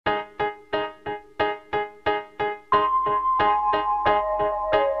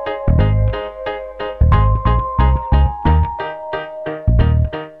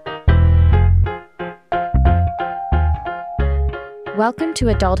to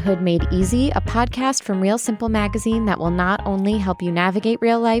Adulthood Made Easy, a podcast from Real Simple Magazine that will not only help you navigate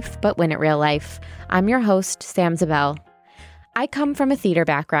real life, but win at real life. I'm your host, Sam Zabel. I come from a theater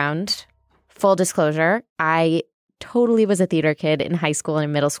background. Full disclosure, I totally was a theater kid in high school and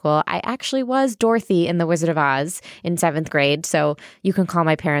in middle school. I actually was Dorothy in The Wizard of Oz in 7th grade, so you can call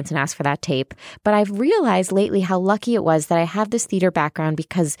my parents and ask for that tape. But I've realized lately how lucky it was that I have this theater background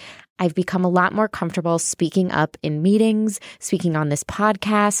because I've become a lot more comfortable speaking up in meetings, speaking on this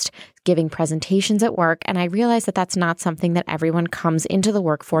podcast, giving presentations at work, and I realize that that's not something that everyone comes into the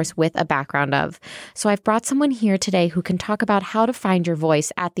workforce with a background of. So I've brought someone here today who can talk about how to find your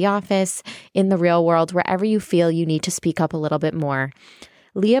voice at the office, in the real world, wherever you feel you need to speak up a little bit more.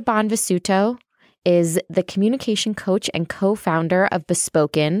 Leah Bonvissuto is the communication coach and co-founder of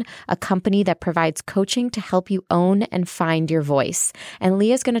Bespoken, a company that provides coaching to help you own and find your voice. And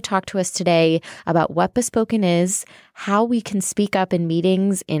Leah's going to talk to us today about what Bespoken is, how we can speak up in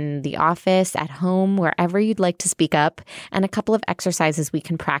meetings, in the office, at home, wherever you'd like to speak up, and a couple of exercises we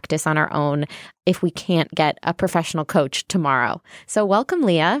can practice on our own if we can't get a professional coach tomorrow. So welcome,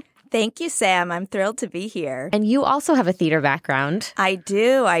 Leah. Thank you, Sam. I'm thrilled to be here. And you also have a theater background. I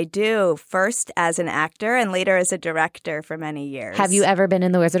do. First as an actor and later as a director for many years. Have you ever been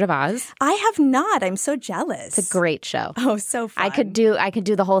in The Wizard of Oz? I have not. I'm so jealous. It's a great show. Oh, so fun. I could do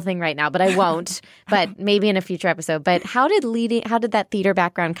the whole thing right now, but I won't. But maybe in a future episode. But how did that theater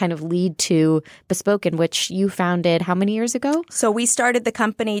background kind of lead to Bespoken, which you founded how many years ago? So we started the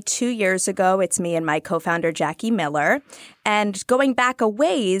company 2 years ago. It's me and my co-founder, Jackie Miller. And going back a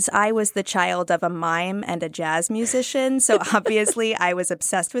ways, I was the child of a mime and a jazz musician. So obviously I was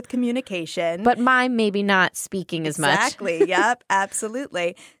obsessed with communication. But mime, maybe not speaking as much. Exactly. Yep.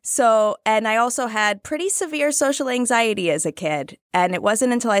 Absolutely. So, and I also had pretty severe social anxiety as a kid. And it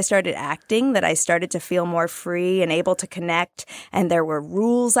wasn't until I started acting that I started to feel more free and able to connect. And there were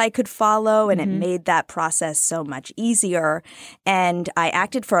rules I could follow, and it made that process so much easier. And I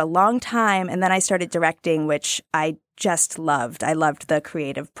acted for a long time, and then I started directing, which I just loved. I loved the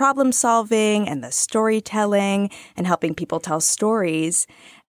creative problem solving and the storytelling and helping people tell stories.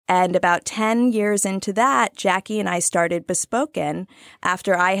 And about 10 years into that, Jackie and I started Bespoken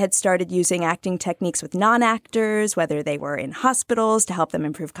after I had started using acting techniques with non-actors, whether they were in hospitals to help them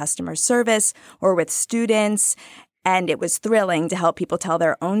improve customer service or with students. And it was thrilling to help people tell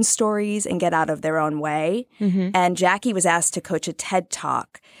their own stories and get out of their own way. And Jackie was asked to coach a TED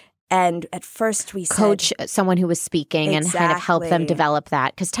Talk. And at first we said— Coach someone who was speaking and kind of help them develop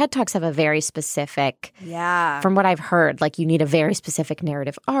that. Because TED Talks have a very specific, from what I've heard, like you need a very specific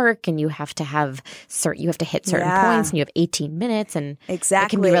narrative arc and you have to have you have to hit certain points and you have 18 minutes and it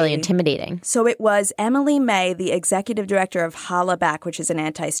can be really intimidating. So it was Emily May, the executive director of Holla Back, which is an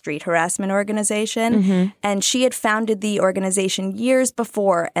anti-street harassment organization. And she had founded the organization years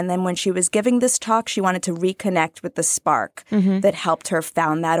before. And then when she was giving this talk, she wanted to reconnect with the spark that helped her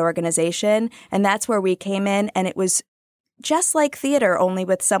found that organization. And that's where we came in, and it was just like theater, only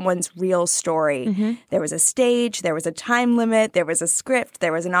with someone's real story. There was a stage, there was a time limit, there was a script,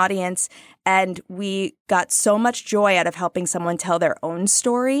 there was an audience, and we got so much joy out of helping someone tell their own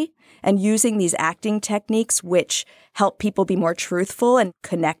story and using these acting techniques which help people be more truthful and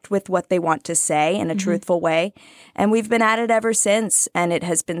connect with what they want to say in a truthful way. And we've been at it ever since, and it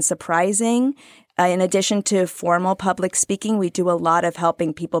has been surprising. In addition to formal public speaking, we do a lot of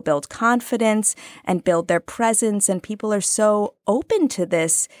helping people build confidence and build their presence. And people are so open to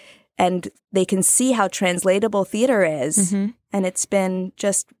this and they can see how translatable theater is. And it's been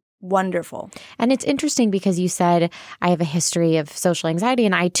just wonderful. And it's interesting because you said I have a history of social anxiety,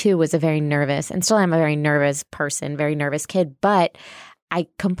 and I too was a very nervous and still am a very nervous person, very nervous kid. But I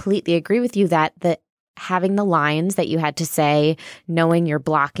completely agree with you that having the lines that you had to say, knowing your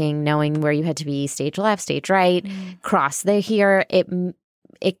blocking, knowing where you had to be stage left, stage right, cross the here,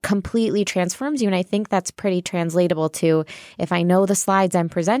 it completely transforms you. And I think that's pretty translatable to if I know the slides I'm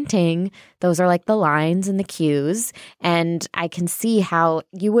presenting, those are like the lines and the cues. And I can see how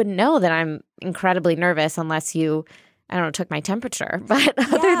you wouldn't know that I'm incredibly nervous unless you, I don't know, took my temperature. But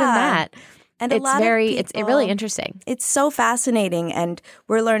other than that, and it's really interesting. It's so fascinating, and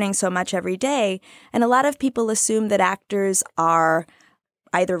we're learning so much every day. And a lot of people assume that actors are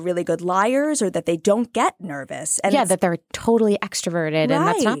either really good liars or that they don't get nervous. And that they're totally extroverted, and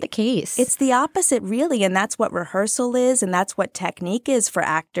that's not the case. It's the opposite, really, and that's what rehearsal is, and that's what technique is for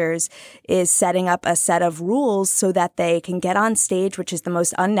actors, is setting up a set of rules so that they can get on stage, which is the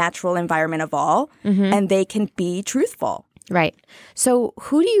most unnatural environment of all, and they can be truthful. Right. So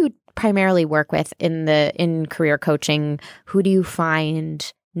who do you primarily work with in career coaching? Who do you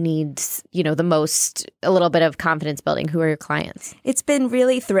find needs, the most, a little bit of confidence building? Who are your clients? It's been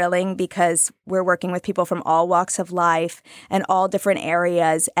really thrilling because we're working with people from all walks of life and all different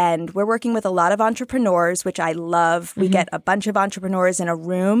areas. And we're working with a lot of entrepreneurs, which I love. We get a bunch of entrepreneurs in a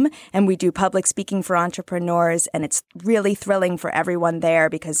room and we do public speaking for entrepreneurs. And it's really thrilling for everyone there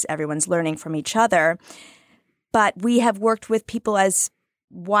because everyone's learning from each other. But we have worked with people as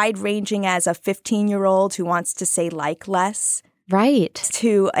wide-ranging as a 15-year-old who wants to say like less. Right.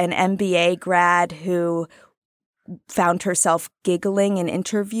 To an MBA grad who found herself giggling in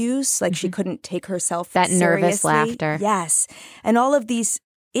interviews, like she couldn't take herself that seriously. Nervous laughter. Yes. And all of these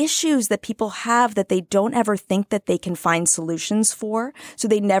issues that people have that they don't ever think that they can find solutions for. So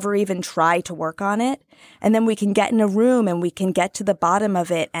they never even try to work on it. And then we can get in a room and we can get to the bottom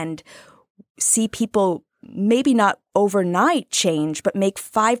of it and see people maybe not overnight change, but make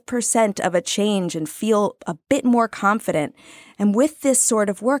 5% of a change and feel a bit more confident. And with this sort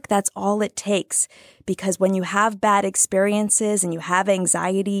of work, that's all it takes. Because when you have bad experiences and you have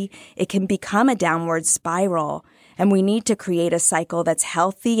anxiety, it can become a downward spiral. And we need to create a cycle that's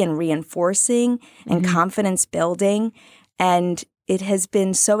healthy and reinforcing and confidence building. And it has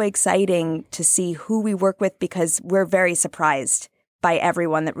been so exciting to see who we work with because we're very surprised by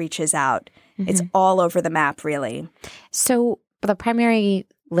everyone that reaches out. It's all over the map, really. So the primary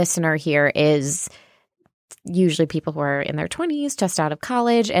listener here is usually people who are in their 20s, just out of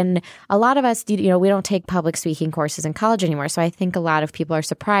college. And a lot of us, we don't take public speaking courses in college anymore. So I think a lot of people are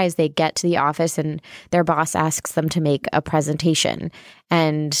surprised they get to the office and their boss asks them to make a presentation.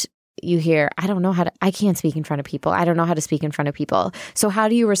 And you hear, I can't speak in front of people. I don't know how to speak in front of people. So how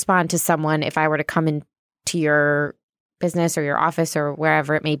do you respond to someone if I were to come into your business or your office or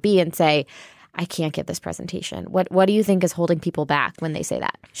wherever it may be and say, I can't give this presentation? What do you think is holding people back when they say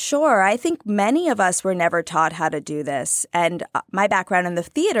that? Sure. I think many of us were never taught how to do this. And my background in the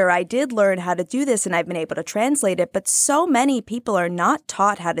theater, I did learn how to do this and I've been able to translate it. But so many people are not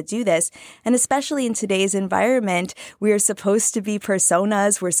taught how to do this. And especially in today's environment, we are supposed to be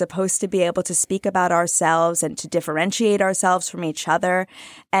personas. We're supposed to be able to speak about ourselves and to differentiate ourselves from each other.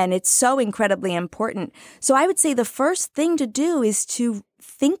 And it's so incredibly important. So I would say the first thing to do is to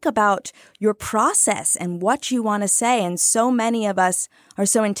think about your process and what you want to say. And so many of us are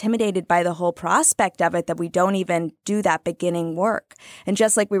so intimidated by the whole prospect of it that we don't even do that beginning work. And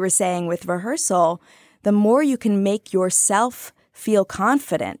just like we were saying with rehearsal, the more you can make yourself feel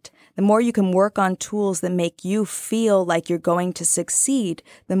confident, the more you can work on tools that make you feel like you're going to succeed,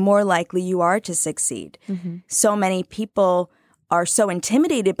 the more likely you are to succeed. So many people are so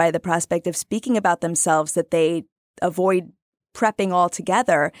intimidated by the prospect of speaking about themselves that they avoid prepping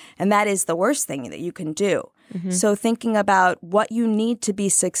altogether, and that is the worst thing that you can do. So thinking about what you need to be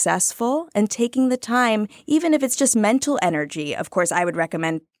successful and taking the time, even if it's just mental energy. Of course, I would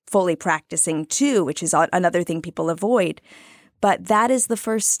recommend fully practicing too, which is another thing people avoid. But that is the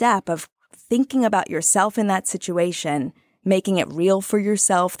first step of thinking about yourself in that situation, making it real for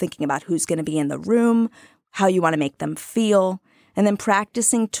yourself, thinking about who's going to be in the room, how you want to make them feel, and then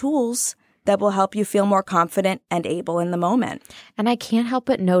practicing tools that will help you feel more confident and able in the moment. And I can't help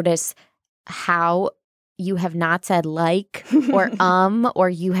but notice how you have not said like or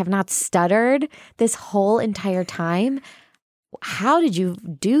you have not stuttered this whole entire time. How did you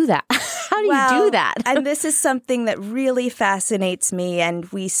do that? How do you do that? And this is something that really fascinates me. And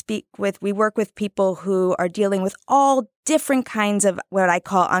we work with people who are dealing with all different kinds of what I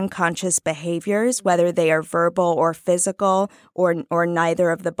call unconscious behaviors, whether they are verbal or physical or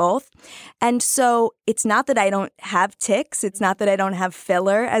neither of the both. And so it's not that I don't have tics. It's not that I don't have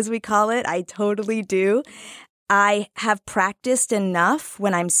filler, as we call it. I totally do. I have practiced enough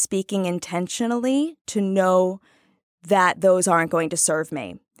when I'm speaking intentionally to know that those aren't going to serve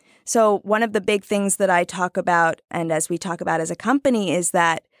me. So one of the big things that I talk about, and as we talk about as a company, is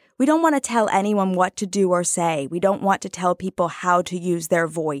that we don't want to tell anyone what to do or say. We don't want to tell people how to use their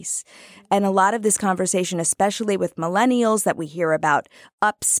voice. And a lot of this conversation, especially with millennials that we hear about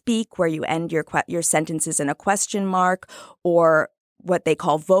upspeak, where you end your sentences in a question mark, or what they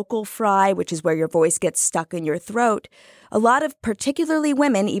call vocal fry, which is where your voice gets stuck in your throat. A lot of particularly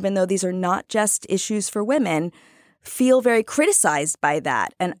women, even though these are not just issues for women, feel very criticized by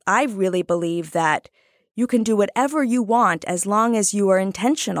that. And I really believe that you can do whatever you want as long as you are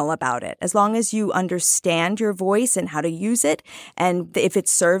intentional about it, as long as you understand your voice and how to use it. And if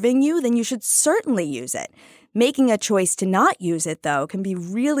it's serving you, then you should certainly use it. Making a choice to not use it, though, can be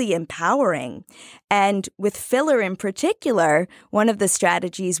really empowering. And with filler in particular, one of the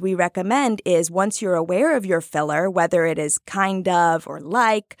strategies we recommend is once you're aware of your filler, whether it is kind of or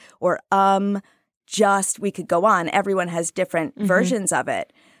like or we could go on. Everyone has different versions of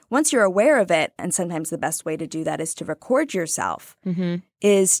it. Once you're aware of it, and sometimes the best way to do that is to record yourself,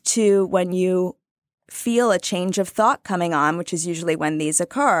 is to, when you feel a change of thought coming on, which is usually when these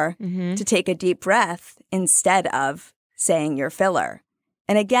occur, to take a deep breath instead of saying your filler.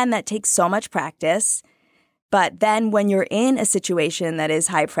 And again, that takes so much practice. But then when you're in a situation that is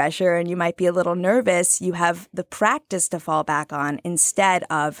high pressure and you might be a little nervous, you have the practice to fall back on instead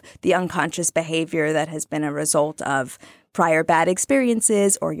of the unconscious behavior that has been a result of prior bad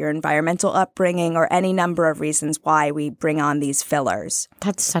experiences or your environmental upbringing or any number of reasons why we bring on these fillers.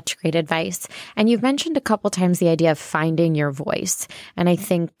 That's such great advice. And you've mentioned a couple times the idea of finding your voice. And I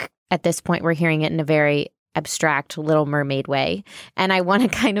think at this point we're hearing it in a very abstract Little Mermaid way. And I want to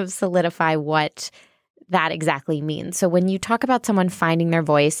kind of solidify what that exactly means. So when you talk about someone finding their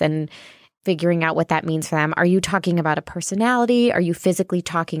voice and figuring out what that means for them, are you talking about a personality? Are you physically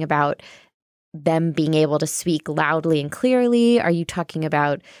talking about them being able to speak loudly and clearly? Are you talking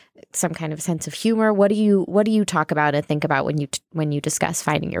about some kind of sense of humor? What do you talk about and think about when you discuss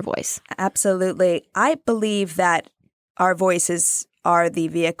finding your voice? Absolutely. I believe that our voices are the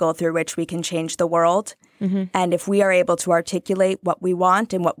vehicle through which we can change the world. And if we are able to articulate what we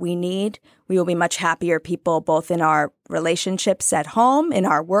want and what we need, we will be much happier people, both in our relationships at home, in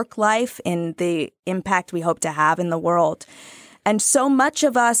our work life, in the impact we hope to have in the world. And so much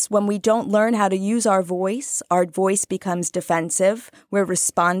of us, when we don't learn how to use our voice becomes defensive. We're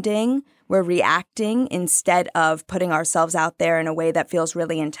responding, we're reacting instead of putting ourselves out there in a way that feels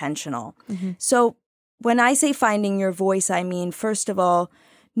really intentional. So when I say finding your voice, I mean, first of all,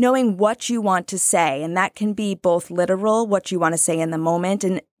 knowing what you want to say. And that can be both literal, what you want to say in the moment,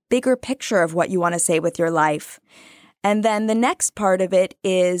 and bigger picture of what you want to say with your life. And then the next part of it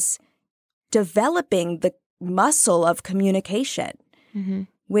is developing the muscle of communication,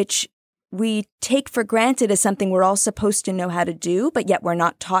 which we take for granted as something we're all supposed to know how to do, but yet we're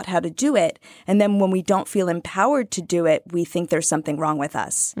not taught how to do it. And then when we don't feel empowered to do it, we think there's something wrong with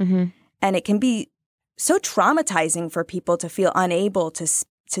us. And it can be so traumatizing for people to feel unable to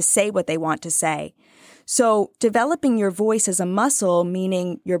say what they want to say. So developing your voice as a muscle,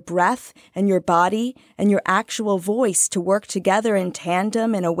 meaning your breath and your body and your actual voice to work together in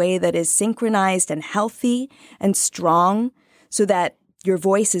tandem in a way that is synchronized and healthy and strong, so that your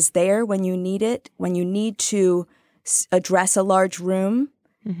voice is there when you need it, when you need to address a large room,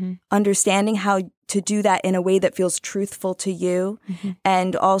 understanding how to do that in a way that feels truthful to you.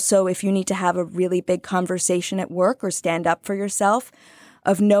 And also, if you need to have a really big conversation at work or stand up for yourself,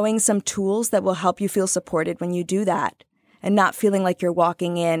 of knowing some tools that will help you feel supported when you do that, and not feeling like you're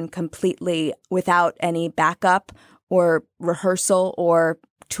walking in completely without any backup or rehearsal or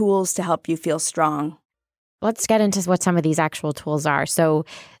tools to help you feel strong. Let's get into what some of these actual tools are. So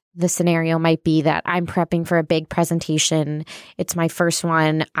the scenario might be that I'm prepping for a big presentation. It's my first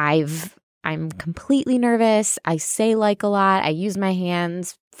one. I'm completely nervous. I say like a lot. I use my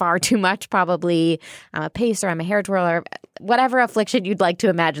hands far too much, probably. I'm a pacer. I'm a hair twirler. Whatever affliction you'd like to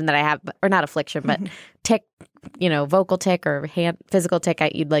imagine that I have, or not affliction, but tick, vocal tick or physical tick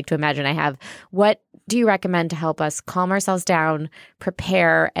you'd like to imagine I have. What do you recommend to help us calm ourselves down,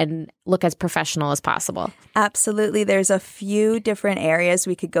 prepare, and look as professional as possible? Absolutely. There's a few different areas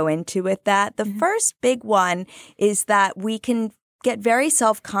we could go into with that. The first big one is that we can get very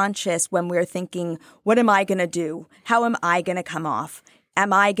self-conscious when we're thinking, what am I going to do? How am I going to come off?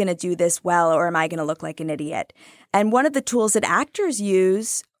 Am I going to do this well, or am I going to look like an idiot? And one of the tools that actors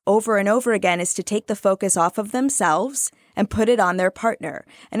use over and over again is to take the focus off of themselves and put it on their partner.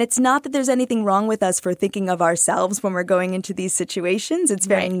 And it's not that there's anything wrong with us for thinking of ourselves when we're going into these situations. It's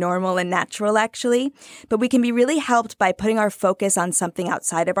very normal and natural, actually. But we can be really helped by putting our focus on something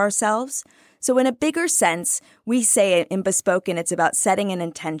outside of ourselves. So in a bigger sense, we say in Bespoken, it's about setting an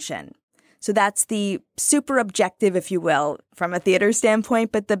intention. So that's the super objective, if you will, from a theater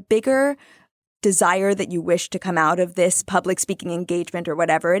standpoint, but the bigger desire that you wish to come out of this public speaking engagement or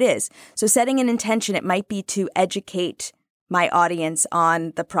whatever it is. So setting an intention, it might be to educate my audience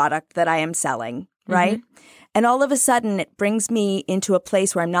on the product that I am selling, right? And all of a sudden, it brings me into a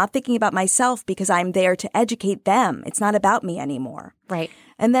place where I'm not thinking about myself because I'm there to educate them. It's not about me anymore. Right.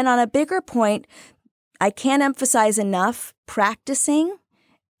 And then on a bigger point, I can't emphasize enough practicing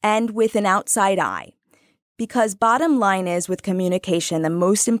and with an outside eye. Because bottom line is, with communication, the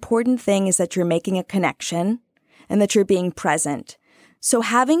most important thing is that you're making a connection and that you're being present. So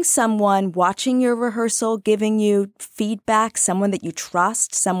having someone watching your rehearsal, giving you feedback, someone that you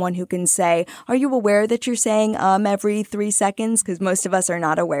trust, someone who can say, are you aware that you're saying every 3 seconds? Because most of us are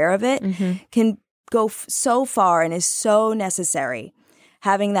not aware of it, can go so far and is so necessary,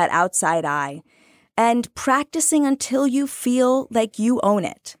 having that outside eye. and practicing until you feel like you own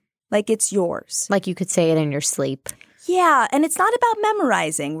it, like it's yours. Like you could say it in your sleep. Yeah, and it's not about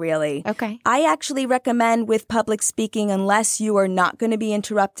memorizing, really. Okay. I actually recommend with public speaking, unless you are not going to be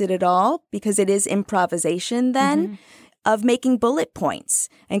interrupted at all, because it is improvisation then, of making bullet points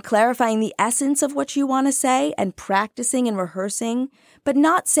and clarifying the essence of what you want to say and practicing and rehearsing, but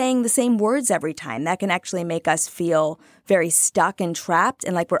not saying the same words every time. That can actually make us feel very stuck and trapped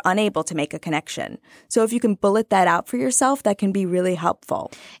and like we're unable to make a connection. So if you can bullet that out for yourself, that can be really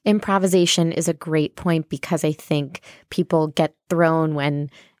helpful. Improvisation is a great point because I think people get thrown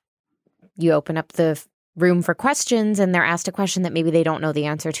when you open up the room for questions and they're asked a question that maybe they don't know the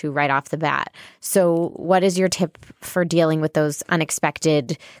answer to right off the bat. So what is your tip for dealing with those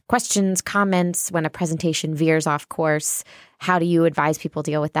unexpected questions, comments when a presentation veers off course? How do you advise people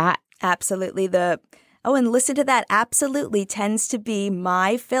deal with that? Absolutely. And listen to that. Absolutely tends to be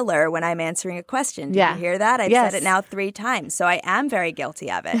my filler when I'm answering a question. Did you hear that? I've said it now 3 times. So I am very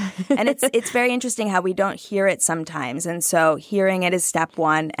guilty of it. And it's very interesting how we don't hear it sometimes. And so hearing it is step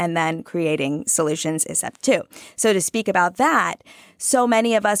 1, and then creating solutions is step 2. So to speak about that, so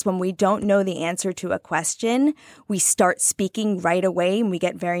many of us, when we don't know the answer to a question, we start speaking right away and we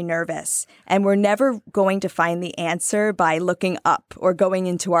get very nervous. And we're never going to find the answer by looking up or going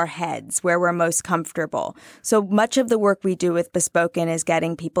into our heads where we're most comfortable. So much of the work we do with Bespoken is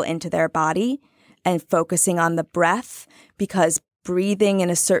getting people into their body and focusing on the breath, because breathing in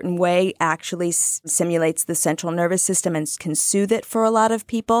a certain way actually simulates the central nervous system and can soothe it for a lot of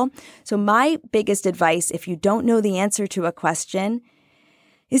people. So my biggest advice, if you don't know the answer to a question,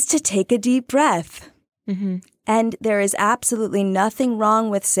 is to take a deep breath. And there is absolutely nothing wrong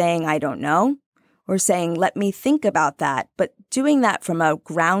with saying, I don't know, or saying, let me think about that. But doing that from a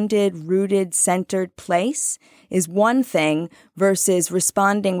grounded, rooted, centered place is one thing versus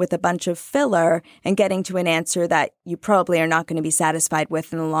responding with a bunch of filler and getting to an answer that you probably are not going to be satisfied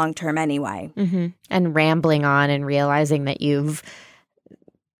with in the long term anyway. And rambling on and realizing that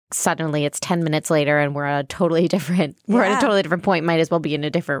suddenly it's 10 minutes later and we're at a totally different point, might as well be in a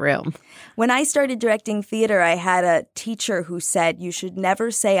different room. When I started directing theater, I had a teacher who said, you should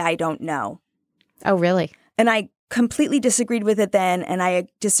never say, I don't know. Oh, really? And I completely disagreed with it then, and I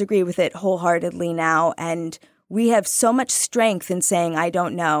disagree with it wholeheartedly now. And we have so much strength in saying, I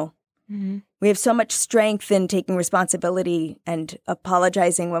don't know. We have so much strength in taking responsibility and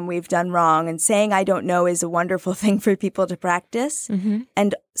apologizing when we've done wrong. And saying I don't know is a wonderful thing for people to practice.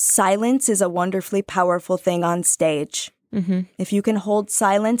 And silence is a wonderfully powerful thing on stage. If you can hold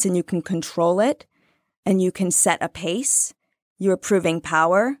silence and you can control it and you can set a pace, you are proving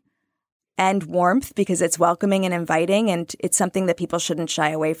power and warmth because it's welcoming and inviting, and it's something that people shouldn't shy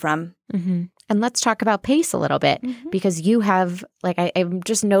away from. And let's talk about pace a little bit, because you have, I'm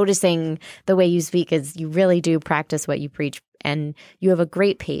just noticing the way you speak is you really do practice what you preach, and you have a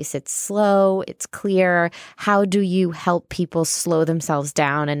great pace. It's slow, it's clear. How do you help people slow themselves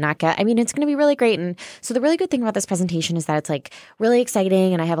down and not get, it's going to be really great. And so the really good thing about this presentation is that it's really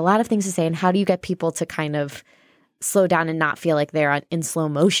exciting and I have a lot of things to say. And how do you get people to kind of slow down and not feel like they're in slow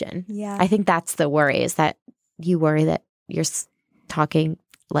motion? Yeah. I think that's the worry, is that you worry that you're talking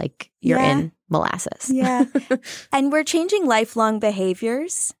like you're in molasses. Yeah. And we're changing lifelong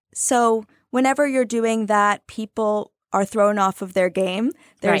behaviors. So whenever you're doing that, people are thrown off of their game.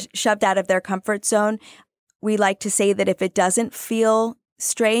 They're shoved out of their comfort zone. We like to say that if it doesn't feel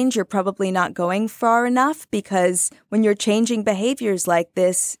strange, you're probably not going far enough, because when you're changing behaviors like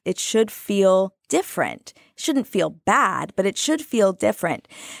this, it should feel different. It shouldn't feel bad, but it should feel different.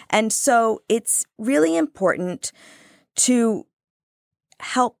 And so it's really important to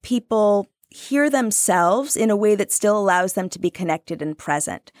help people hear themselves in a way that still allows them to be connected and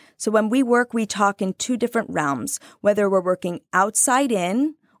present. So when we work, we talk in 2 different realms, whether we're working outside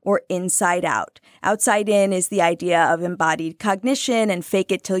in or inside out. Outside in is the idea of embodied cognition and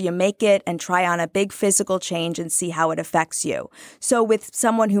fake it till you make it and try on a big physical change and see how it affects you. So with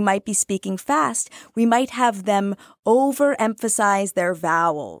someone who might be speaking fast, we might have them overemphasize their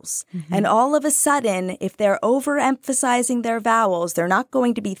vowels. And all of a sudden, if they're overemphasizing their vowels, they're not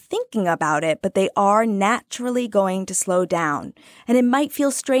going to be thinking about it, but they are naturally going to slow down. And it might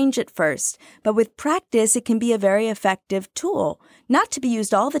feel strange at first, but with practice, it can be a very effective tool. Not to be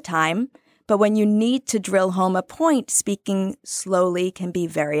used all the time, but when you need to drill home a point, speaking slowly can be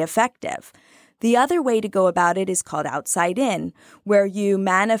very effective. The other way to go about it is called outside in, where you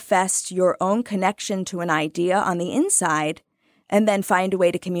manifest your own connection to an idea on the inside, and then find a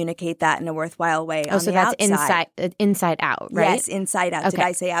way to communicate that in a worthwhile way on so the that's outside. inside out, right? Yes, inside out. Okay. Did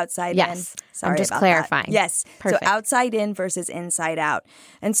I say outside yes. in? Sorry I'm just about clarifying. That. Yes. Perfect. So outside in versus inside out.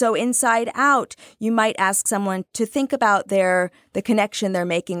 And so inside out, you might ask someone to think about the connection they're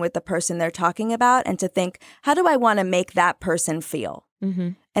making with the person they're talking about, and to think, how do I want to make that person feel? Mm-hmm.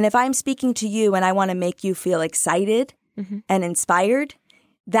 And if I'm speaking to you and I want to make you feel excited and inspired,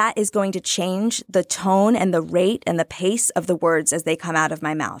 that is going to change the tone and the rate and the pace of the words as they come out of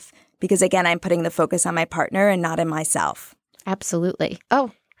my mouth. Because again, I'm putting the focus on my partner and not in myself. Absolutely.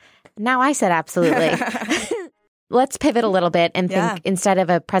 Oh, now I said absolutely. Let's pivot a little bit and think instead of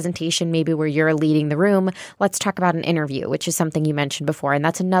a presentation, maybe where you're leading the room, let's talk about an interview, which is something you mentioned before. And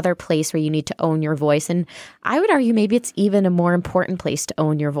that's another place where you need to own your voice. And I would argue maybe it's even a more important place to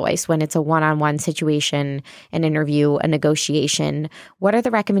own your voice when it's a one-on-one situation, an interview, a negotiation. What are the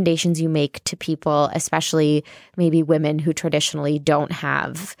recommendations you make to people, especially maybe women who traditionally don't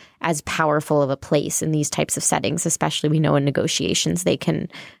have as powerful of a place in these types of settings? Especially we know in negotiations, they can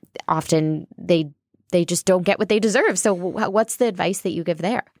often, they just don't get what they deserve. So what's the advice that you give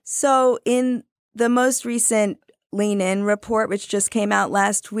there? So in the most recent Lean In report, which just came out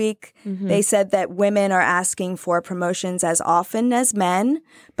last week, they said that women are asking for promotions as often as men,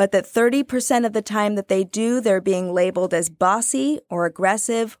 but that 30% of the time that they do, they're being labeled as bossy or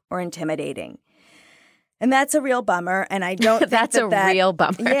aggressive or intimidating. And that's a real bummer. And I don't think that's a real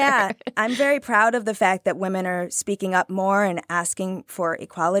bummer. Yeah. I'm very proud of the fact that women are speaking up more and asking for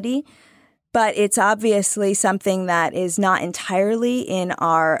equality. But it's obviously something that is not entirely in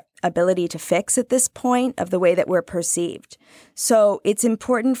our ability to fix at this point of the way that we're perceived. So it's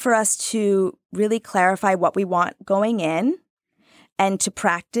important for us to really clarify what we want going in, and to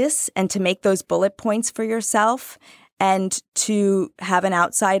practice and to make those bullet points for yourself, and to have an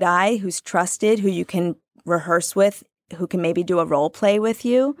outside eye who's trusted, who you can rehearse with, who can maybe do a role play with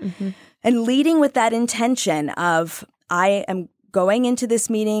you. And leading with that intention of, I am going into this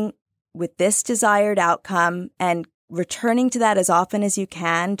meeting with this desired outcome, and returning to that as often as you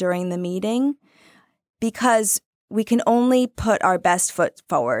can during the meeting, because we can only put our best foot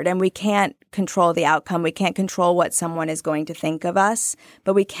forward, and we can't control the outcome. We can't control what someone is going to think of us,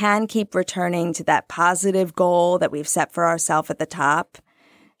 but we can keep returning to that positive goal that we've set for ourselves at the top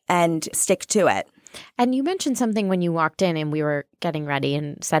and stick to it. And you mentioned something when you walked in and we were getting ready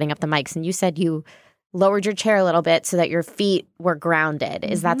and setting up the mics, and you said you lowered your chair a little bit so that your feet were grounded.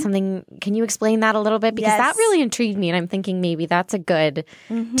 Is that something, can you explain that a little bit? Because that really intrigued me, and I'm thinking maybe that's a good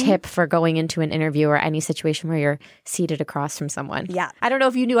tip for going into an interview or any situation where you're seated across from someone. Yeah. I don't know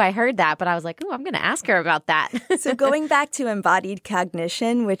if you knew I heard that, but I was like, oh, I'm going to ask her about that. So going back to embodied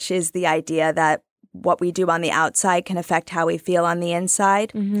cognition, which is the idea that what we do on the outside can affect how we feel on the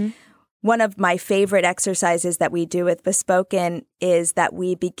inside. One of my favorite exercises that we do with Bespoken is that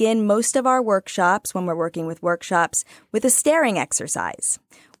we begin most of our workshops, when we're working with workshops, with a staring exercise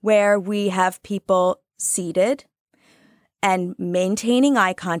where we have people seated and maintaining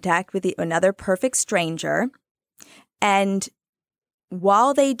eye contact with another perfect stranger. And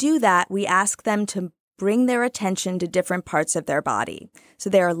while they do that, we ask them to bring their attention to different parts of their body. So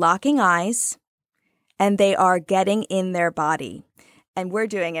they are locking eyes and they are getting in their body. And we're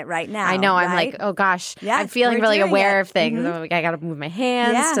doing it right now. I know. Right? I'm like, oh gosh, I'm feeling really aware of things. I got to move my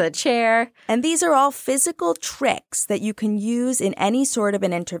hands to the chair. And these are all physical tricks that you can use in any sort of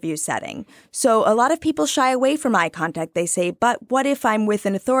an interview setting. So a lot of people shy away from eye contact. They say, but what if I'm with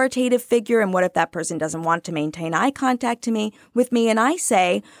an authoritative figure, and what if that person doesn't want to maintain eye contact with me? And I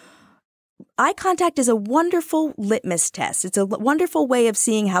say, eye contact is a wonderful litmus test. It's a wonderful way of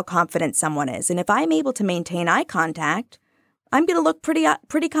seeing how confident someone is. And if I'm able to maintain eye contact, I'm going to look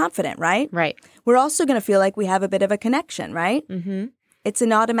pretty confident, right? Right. We're also going to feel like we have a bit of a connection, right? It's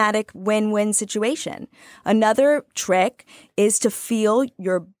an automatic win-win situation. Another trick is to feel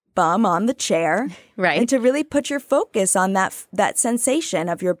your bum on the chair, right? And to really put your focus on that sensation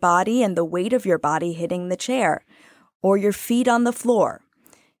of your body and the weight of your body hitting the chair, or your feet on the floor.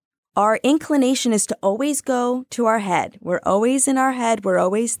 Our inclination is to always go to our head. We're always in our head. We're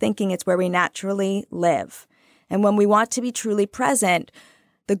always thinking it's where we naturally live. And when we want to be truly present,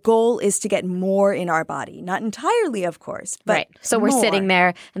 the goal is to get more in our body. Not entirely, of course, but right. So we're more. sitting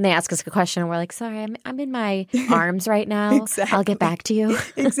there and they ask us a question and we're like, sorry, I'm in my arms right now. Exactly. I'll get back to you.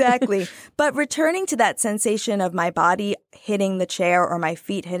 Exactly. But returning to that sensation of my body hitting the chair or my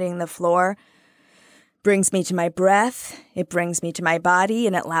feet hitting the floor brings me to my breath, it brings me to my body,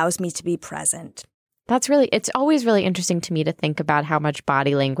 and it allows me to be present. It's always really interesting to me to think about how much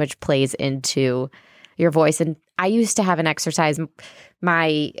body language plays into your voice. And I used to have an exercise.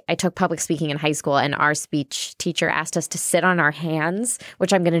 I took public speaking in high school, and our speech teacher asked us to sit on our hands,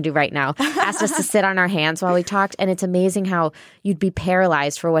 which I'm going to do right now. Asked us to sit on our hands while we talked, and it's amazing how you'd be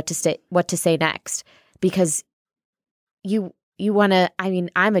paralyzed for what to say next, because you want to. I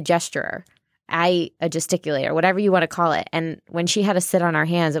mean, I'm a gesturer. A gesticulator, whatever you want to call it. And when she had us sit on our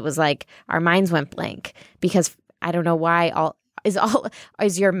hands, it was like our minds went blank, because I don't know why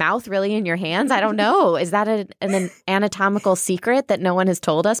is your mouth really in your hands? I don't know. Is that an anatomical secret that no one has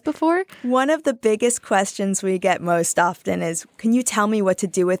told us before? One of the biggest questions we get most often is, can you tell me what to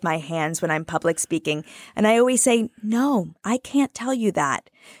do with my hands when I'm public speaking? And I always say, no, I can't tell you that,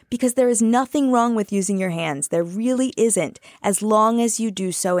 because there is nothing wrong with using your hands. There really isn't, as long as you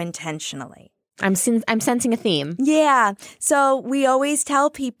do so intentionally. I'm sensing a theme. Yeah. So we always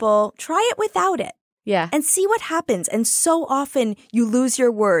tell people, try it without it. Yeah. And see what happens. And so often you lose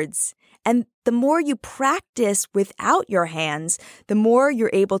your words. And the more you practice without your hands, the more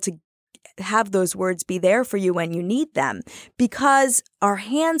you're able to have those words be there for you when you need them. Because our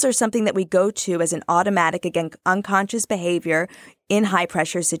hands are something that we go to as an automatic, again, unconscious behavior in high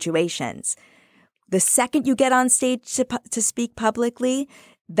pressure situations. The second you get on stage to speak publicly,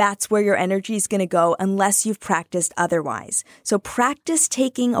 that's where your energy is going to go unless you've practiced otherwise. So practice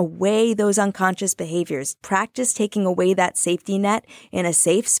taking away those unconscious behaviors. Practice taking away that safety net in a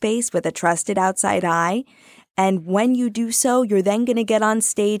safe space with a trusted outside eye. And when you do so, you're then going to get on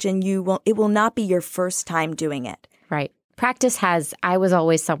stage, and it will not be your first time doing it. Right. I was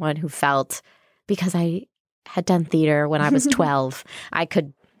always someone who felt, because I had done theater when I was 12, I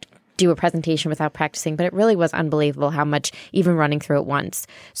could do a presentation without practicing, but it really was unbelievable how much, even running through it once.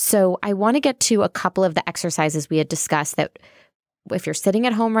 So I want to get to a couple of the exercises we had discussed that if you're sitting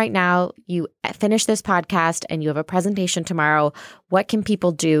at home right now, you finish this podcast and you have a presentation tomorrow, what can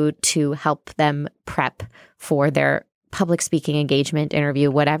people do to help them prep for their public speaking engagement, interview,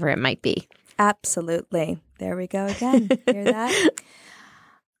 whatever it might be? Absolutely. There we go again. Hear that?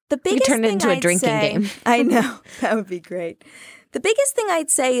 The biggest thing it into a I'd drinking say, game. I know. That would be great. The biggest thing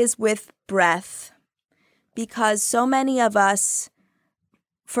I'd say is with breath, because so many of us,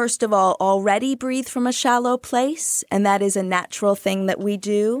 first of all, already breathe from a shallow place, and that is a natural thing that we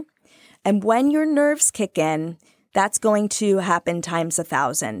do. And when your nerves kick in, that's going to happen times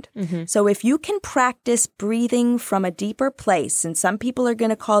 1,000. Mm-hmm. So if you can practice breathing from a deeper place, and some people are going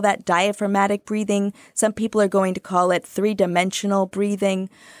to call that diaphragmatic breathing, some people are going to call it 3-dimensional breathing.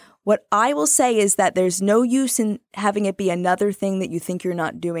 What I will say is that there's no use in having it be another thing that you think you're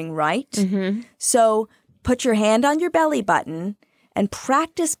not doing right. Mm-hmm. So put your hand on your belly button and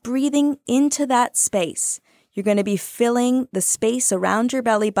practice breathing into that space. You're going to be filling the space around your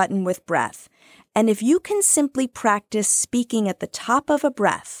belly button with breath. And if you can simply practice speaking at the top of a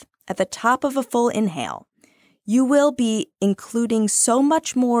breath, at the top of a full inhale, you will be including so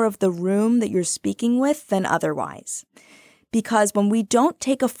much more of the room that you're speaking with than otherwise. Because when we don't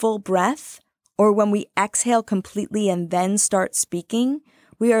take a full breath, or when we exhale completely and then start speaking,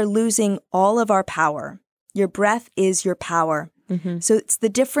 we are losing all of our power. Your breath is your power. Mm-hmm. So it's the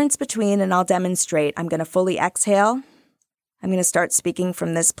difference between, and I'll demonstrate, I'm going to fully exhale. I'm going to start speaking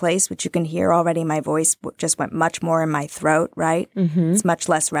from this place, which you can hear already. My voice just went much more in my throat, right? Mm-hmm. It's much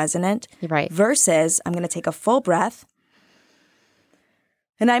less resonant. Right. Versus I'm going to take a full breath.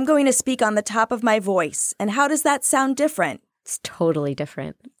 And I'm going to speak on the top of my voice. And how does that sound different? It's totally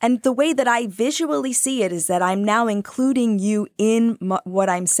different. And the way that I visually see it is that I'm now including you in what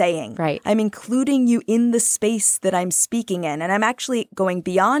I'm saying. Right. I'm including you in the space that I'm speaking in. And I'm actually going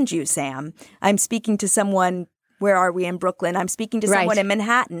beyond you, Sam. I'm speaking to someone, where are we in Brooklyn? I'm speaking to someone in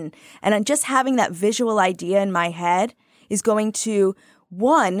Manhattan. And I'm just having that visual idea in my head is going to,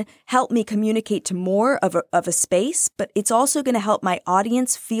 one, help me communicate to more of a space, but it's also going to help my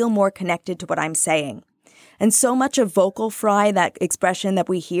audience feel more connected to what I'm saying. And so much of vocal fry, that expression that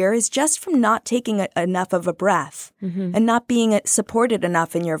we hear, is just from not taking enough of a breath and not being supported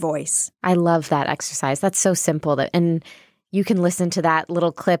enough in your voice. I love that exercise. That's so simple. And you can listen to that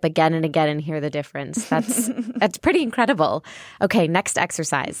little clip again and again and hear the difference. That's pretty incredible. Okay, next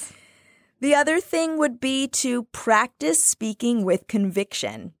exercise. The other thing would be to practice speaking with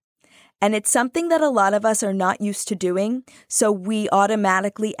conviction. And it's something that a lot of us are not used to doing. So we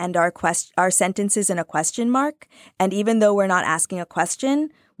automatically end our sentences in a question mark. And even though we're not asking a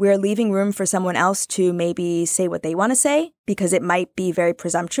question, we're leaving room for someone else to maybe say what they want to say, because it might be very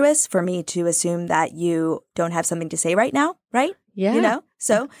presumptuous for me to assume that you don't have something to say right now, right? Yeah. You know?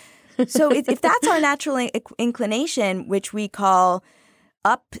 So if that's our natural inclination, which we call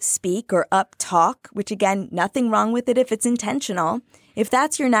up speak or up talk, which again, nothing wrong with it if it's intentional. If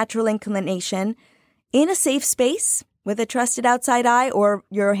that's your natural inclination, in a safe space with a trusted outside eye or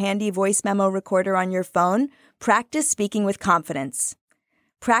your handy voice memo recorder on your phone, practice speaking with confidence.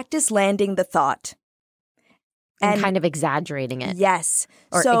 Practice landing the thought. And kind of exaggerating it. Yes.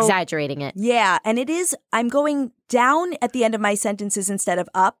 Or exaggerating it. Yeah. And it is, I'm going down at the end of my sentences instead of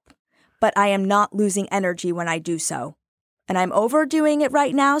up, but I am not losing energy when I do so. And I'm overdoing it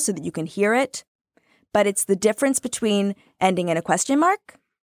right now so that you can hear it. But it's the difference between ending in a question mark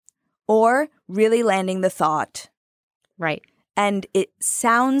or really landing the thought. Right. And it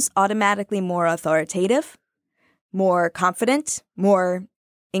sounds automatically more authoritative, more confident, more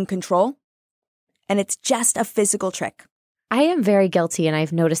in control. And it's just a physical trick. I am very guilty, and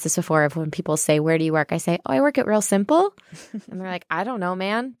I've noticed this before, of when people say, where do you work? I say, I work at Real Simple. And they're like, I don't know,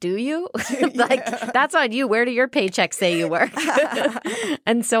 man. Do you? Like, that's on you. Where do your paychecks say you work?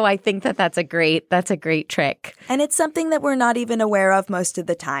 And so I think that's a great trick. And it's something that we're not even aware of most of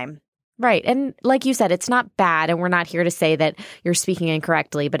the time. Right. And like you said, it's not bad, and we're not here to say that you're speaking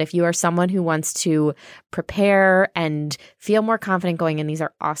incorrectly. But if you are someone who wants to prepare and feel more confident going in, these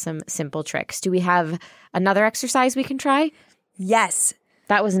are awesome, simple tricks. Do we have another exercise we can try? Yes.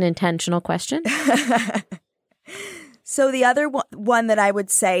 That was an intentional question. So the other one that I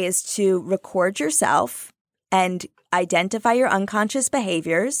would say is to record yourself and identify your unconscious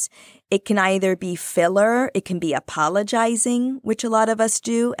behaviors. It can either be filler, it can be apologizing, which a lot of us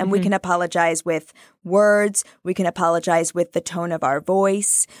do, and we can apologize with words, we can apologize with the tone of our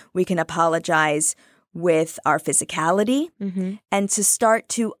voice, we can apologize with our physicality, and to start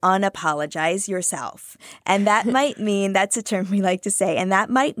to unapologize yourself. And that might mean, that's a term we like to say, and that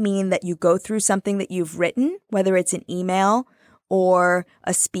might mean that you go through something that you've written, whether it's an email or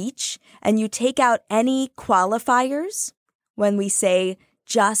a speech, and you take out any qualifiers when we say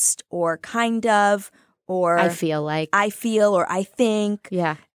just or kind of or I feel like. I feel or I think.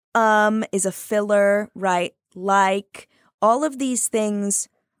 Yeah. Is a filler, right? Like, all of these things,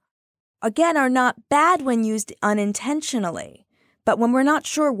 again, are not bad when used unintentionally. But when we're not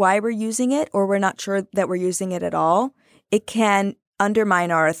sure why we're using it, or we're not sure that we're using it at all, it can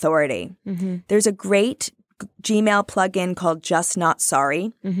undermine our authority. There's a great Gmail plugin called Just Not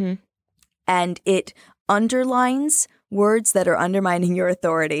Sorry, and it underlines words that are undermining your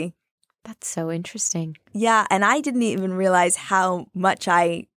authority. That's so interesting. Yeah, and I didn't even realize how much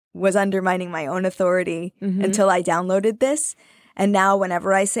I was undermining my own authority until I downloaded this. And now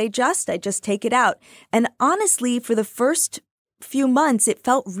whenever I say I just take it out. And honestly, for the first few months, it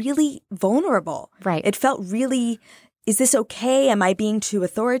felt really vulnerable. Right. It felt really, is this okay? Am I being too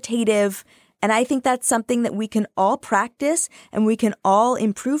authoritative? And I think that's something that we can all practice and we can all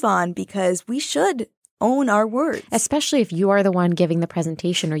improve on, because we should own our words. Especially if you are the one giving the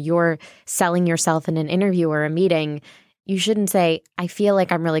presentation or you're selling yourself in an interview or a meeting. You shouldn't say, I feel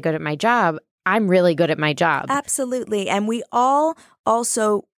like I'm really good at my job. I'm really good at my job. Absolutely. And we all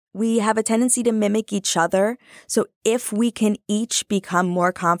also, we have a tendency to mimic each other. So if we can each become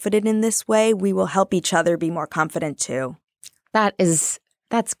more confident in this way, we will help each other be more confident too. That's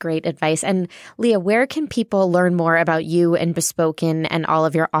great advice. And Leah, where can people learn more about you and Bespoken and all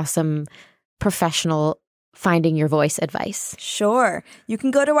of your awesome professional finding your voice advice? Sure. You can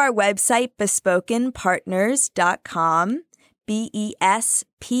go to our website, bespokenpartners.com, BESPOKEN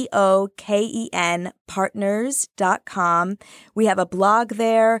partners.com. We have a blog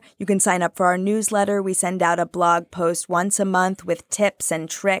there. You can sign up for our newsletter. We send out a blog post once a month with tips and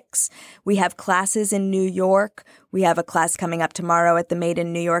tricks. We have classes in New York. We have a class coming up tomorrow at the Made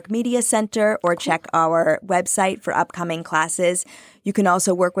in New York Media Center, or check our website for upcoming classes. You can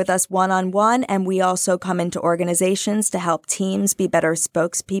also work with us one-on-one, and we also come into organizations to help teams be better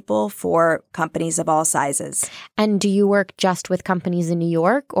spokespeople for companies of all sizes. And do you work just with companies in New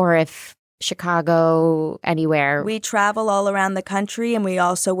York, or if Chicago, anywhere? We travel all around the country, and we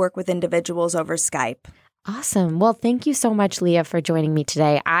also work with individuals over Skype. Awesome. Well, thank you so much, Leah, for joining me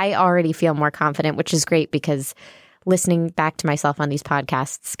today. I already feel more confident, which is great, because listening back to myself on these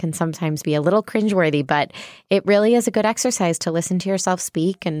podcasts can sometimes be a little cringeworthy, but it really is a good exercise to listen to yourself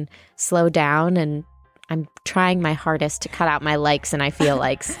speak and slow down. And I'm trying my hardest to cut out my likes and I feel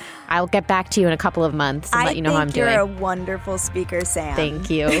likes. I'll get back to you in a couple of months and let you know how I'm doing. You're a wonderful speaker, Sam. Thank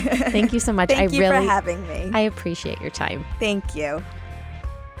you. Thank you so much. Thank you for having me. I appreciate your time. Thank you.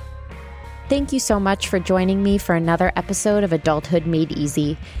 Thank you so much for joining me for another episode of Adulthood Made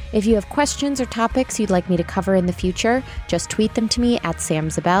Easy. If you have questions or topics you'd like me to cover in the future, just tweet them to me at Sam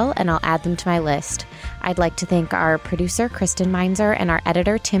Zabel and I'll add them to my list. I'd like to thank our producer, Kristen Meinzer, and our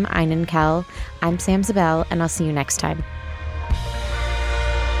editor, Tim Einenkel. I'm Sam Zabel, and I'll see you next time.